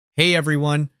Hey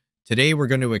everyone! Today we're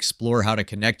going to explore how to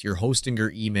connect your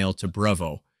Hostinger email to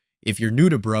Brevo. If you're new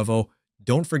to Brevo,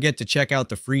 don't forget to check out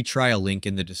the free trial link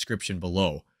in the description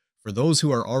below. For those who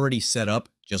are already set up,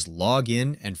 just log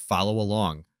in and follow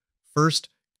along. First,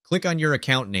 click on your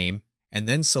account name and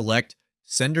then select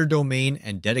Sender Domain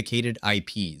and Dedicated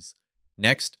IPs.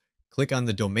 Next, click on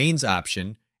the Domains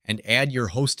option and add your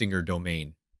Hostinger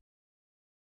domain.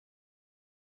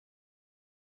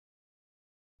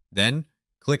 Then,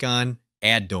 click on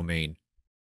Add Domain.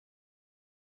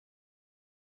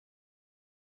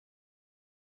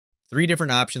 Three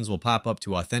different options will pop up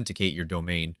to authenticate your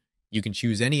domain. You can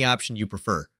choose any option you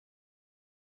prefer.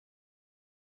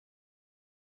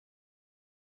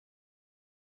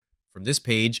 From this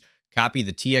page, copy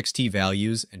the TXT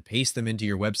values and paste them into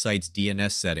your website's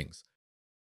DNS settings.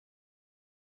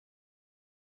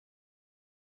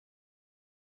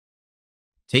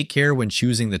 Take care when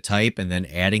choosing the type and then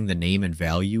adding the name and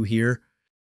value here.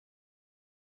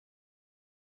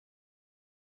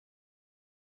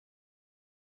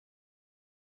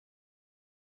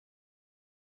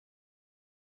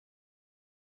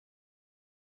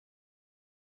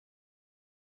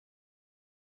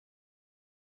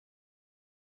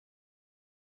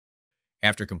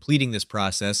 After completing this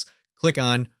process, click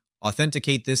on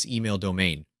Authenticate this email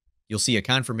domain. You'll see a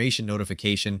confirmation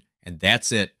notification, and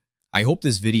that's it. I hope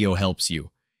this video helps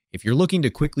you. If you're looking to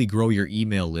quickly grow your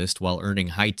email list while earning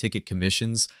high-ticket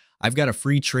commissions, I've got a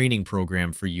free training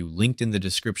program for you linked in the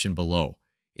description below.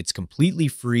 It's completely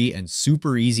free and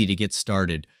super easy to get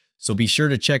started, so be sure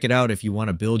to check it out if you want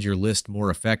to build your list more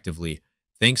effectively.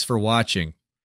 Thanks for watching.